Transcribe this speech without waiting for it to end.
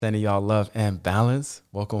Sending y'all love and balance.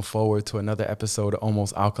 Welcome forward to another episode of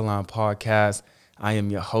Almost Alkaline Podcast. I am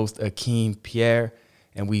your host, Akeem Pierre,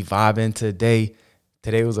 and we vibing today.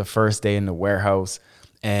 Today was the first day in the warehouse,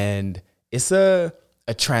 and it's a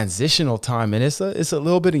transitional time, and it's a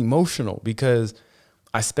little bit emotional because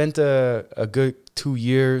I spent a good 2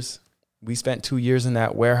 years. We spent 2 years in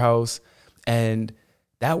that warehouse, and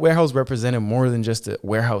that warehouse represented more than just a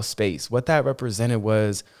warehouse space. What that represented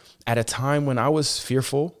was at a time when I was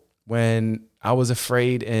fearful, when I was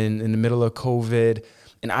afraid in the middle of COVID,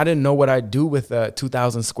 and I didn't know what I'd do with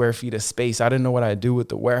 2,000 square feet of space. I didn't know what I'd do with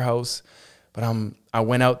the warehouse, but I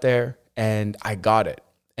went out there and I got it.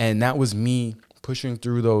 And that was me pushing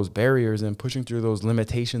through those barriers and pushing through those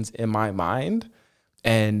limitations in my mind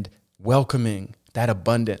and welcoming that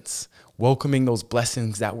abundance, welcoming those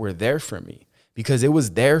blessings that were there for me because it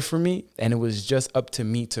was there for me and it was just up to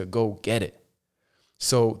me to go get it.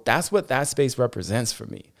 So that's what that space represents for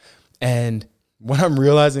me. And what I'm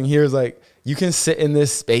realizing here is like, you can sit in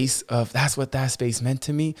this space of that's what that space meant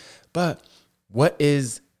to me. But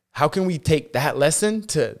how can we take that lesson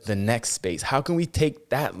to the next space? How can we take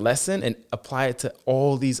that lesson and apply it to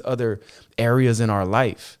all these other areas in our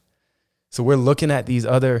life? So we're looking at these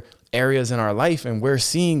other areas in our life and we're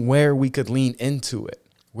seeing where we could lean into it,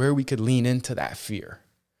 where we could lean into that fear,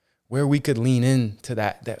 where we could lean into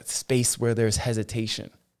that space where there's hesitation.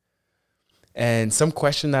 And some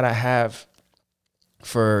question that I have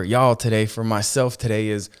for y'all today, for myself today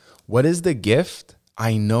is, what is the gift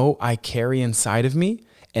I know I carry inside of me?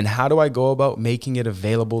 And how do I go about making it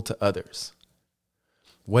available to others?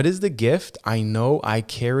 What is the gift I know I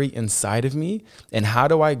carry inside of me? And how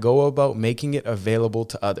do I go about making it available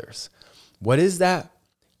to others? What is that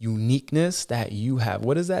uniqueness that you have?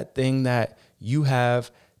 What is that thing that you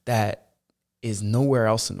have that is nowhere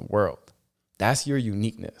else in the world? That's your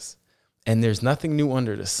uniqueness. And there's nothing new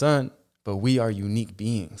under the sun, but we are unique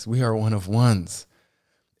beings. We are one of ones.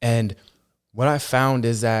 And what I found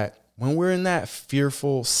is that when we're in that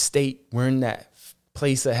fearful state, we're in that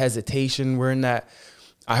place of hesitation,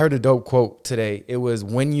 I heard a dope quote today. It was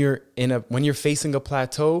when you're facing a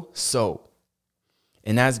plateau, sow.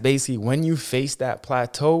 And that's basically when you face that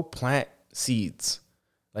plateau, plant seeds.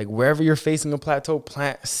 Like wherever you're facing a plateau,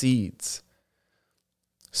 plant seeds.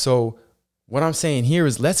 So what I'm saying here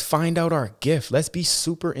is let's find out our gift. Let's be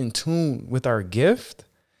super in tune with our gift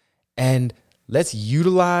and let's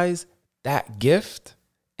utilize that gift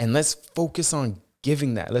and let's focus on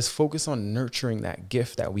giving that. Let's focus on nurturing that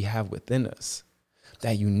gift that we have within us,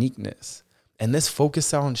 that uniqueness. And let's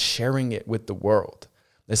focus on sharing it with the world.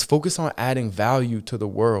 Let's focus on adding value to the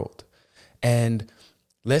world. And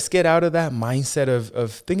let's get out of that mindset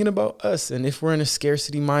of thinking about us. And if we're in a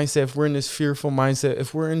scarcity mindset, if we're in this fearful mindset,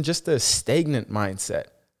 if we're in just a stagnant mindset,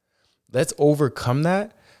 let's overcome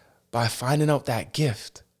that by finding out that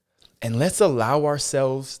gift. And let's allow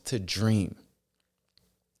ourselves to dream.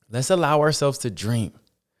 Let's allow ourselves to dream.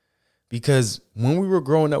 Because when we were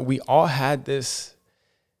growing up, we all had this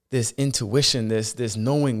intuition, this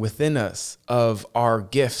knowing within us of our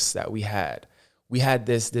gifts that we had. We had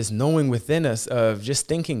this knowing within us of just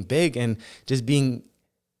thinking big and just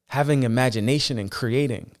having imagination and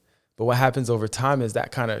creating. But what happens over time is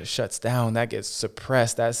that kind of shuts down, that gets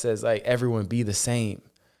suppressed. That says like everyone be the same.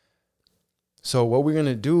 So what we're going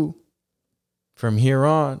to do from here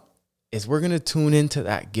on is we're going to tune into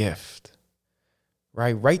that gift,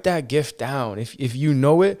 right? Write that gift down. If you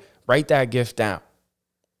know it, write that gift down,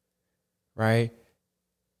 right?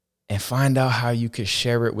 And find out how you could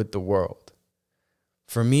share it with the world.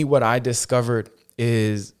 For me, what I discovered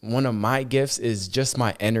is one of my gifts is just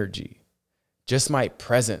my energy, just my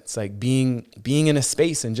presence, like being in a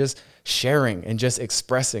space and just sharing and just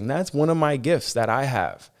expressing. That's one of my gifts that I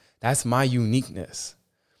have. That's my uniqueness.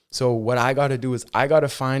 So what I got to do is I got to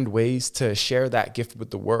find ways to share that gift with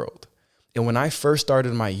the world. And when I first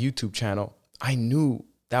started my YouTube channel, I knew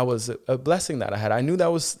that was a blessing that I had. I knew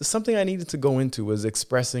that was something I needed to go into, was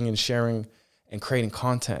expressing and sharing and creating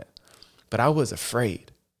content. But I was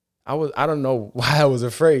afraid. I don't know why I was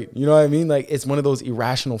afraid. You know what I mean? Like it's one of those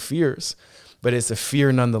irrational fears, but it's a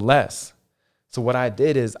fear nonetheless. So what I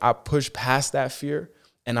did is I pushed past that fear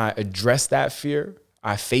and I addressed that fear.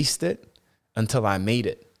 I faced it until I made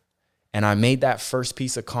it. And I made that first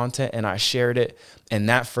piece of content and I shared it. And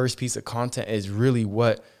that first piece of content is really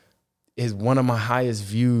what is one of my highest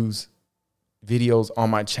views videos on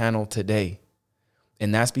my channel today.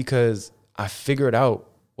 And that's because I figured out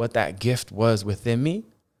what that gift was within me,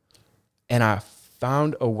 and I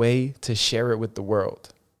found a way to share it with the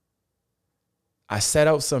world. I set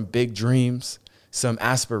out some big dreams, some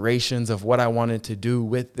aspirations of what I wanted to do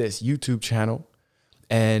with this YouTube channel,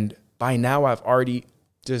 And by now I've already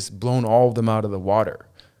just blown all of them out of the water.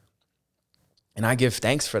 And I give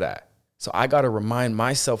thanks for that. So I got to remind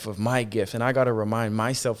myself of my gift, and I got to remind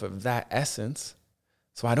myself of that essence.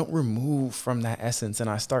 So I don't remove from that essence and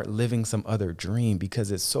I start living some other dream,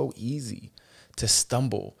 because it's so easy to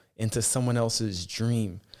stumble into someone else's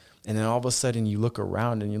dream. And then all of a sudden you look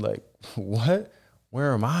around and you're like, what?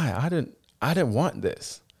 Where am I? I didn't want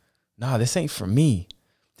this. Nah, this ain't for me.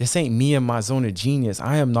 This ain't me in my zone of genius.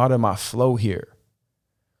 I am not in my flow here.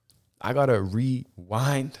 I got to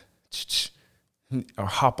rewind or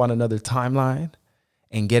hop on another timeline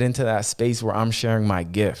and get into that space where I'm sharing my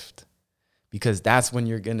gift, because that's when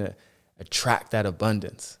you're going to attract that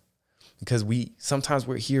abundance. Because sometimes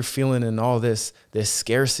we're here feeling in all this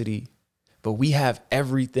scarcity, but we have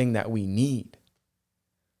everything that we need.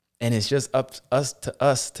 And it's just up to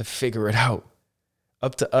us to figure it out.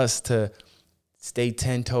 Up to us to stay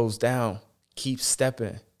 10 toes down, keep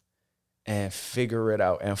stepping and figure it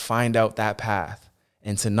out and find out that path,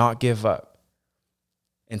 and to not give up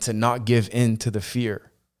and to not give in to the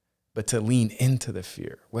fear, but to lean into the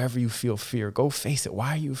fear. Wherever you feel fear, go face it.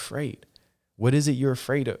 Why are you afraid? What is it you're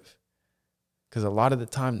afraid of? Because a lot of the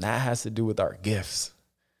time that has to do with our gifts.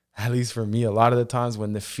 At least for me, a lot of the times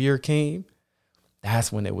when the fear came,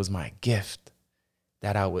 that's when it was my gift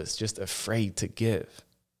that I was just afraid to give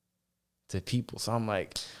to people. So I'm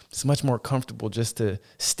like, it's much more comfortable just to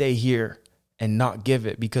stay here and not give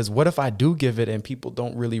it. Because what if I do give it and people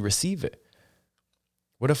don't really receive it?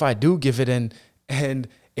 What if I do give it and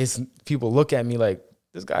it's people look at me like,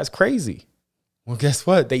 this guy's crazy? Well, guess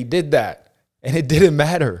what? They did that and it didn't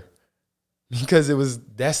matter, because it was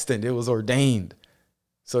destined. It was ordained.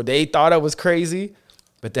 So they thought I was crazy,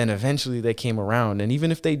 but then eventually they came around. And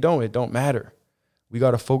even if they don't, it don't matter. We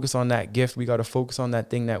got to focus on that gift. We got to focus on that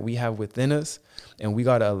thing that we have within us. And we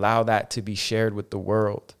got to allow that to be shared with the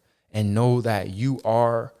world, and know that you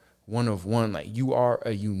are one of one. Like, you are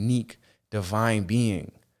a unique divine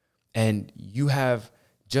being, and you have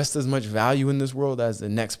just as much value in this world as the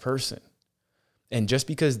next person. And just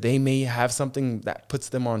because they may have something that puts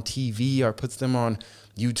them on TV or puts them on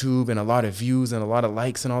YouTube and a lot of views and a lot of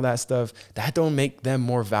likes and all that stuff, that don't make them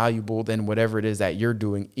more valuable than whatever it is that you're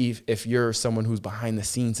doing, if you're someone who's behind the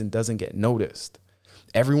scenes and doesn't get noticed.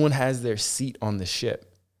 Everyone has their seat on the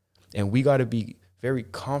ship, and we got to be very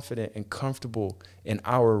confident and comfortable in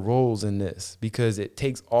our roles in this, because it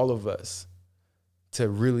takes all of us to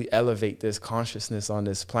really elevate this consciousness on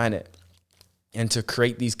this planet and to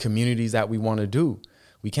create these communities that we want to do.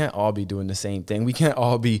 We can't all be doing the same thing. We can't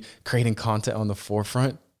all be creating content on the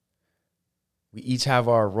forefront. We each have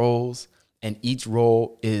our roles, and each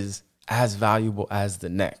role is as valuable as the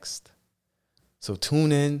next. So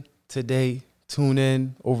tune in today, tune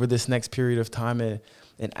in over this next period of time, and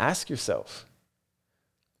ask yourself,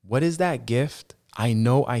 what is that gift I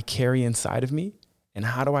know I carry inside of me? And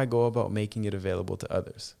how do I go about making it available to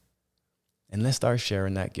others? And let's start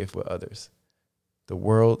sharing that gift with others. The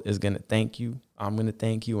world is going to thank you. I'm going to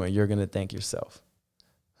thank you, and you're going to thank yourself.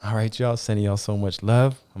 All right, y'all. Sending y'all so much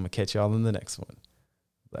love. I'm going to catch y'all in the next one.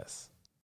 Bless.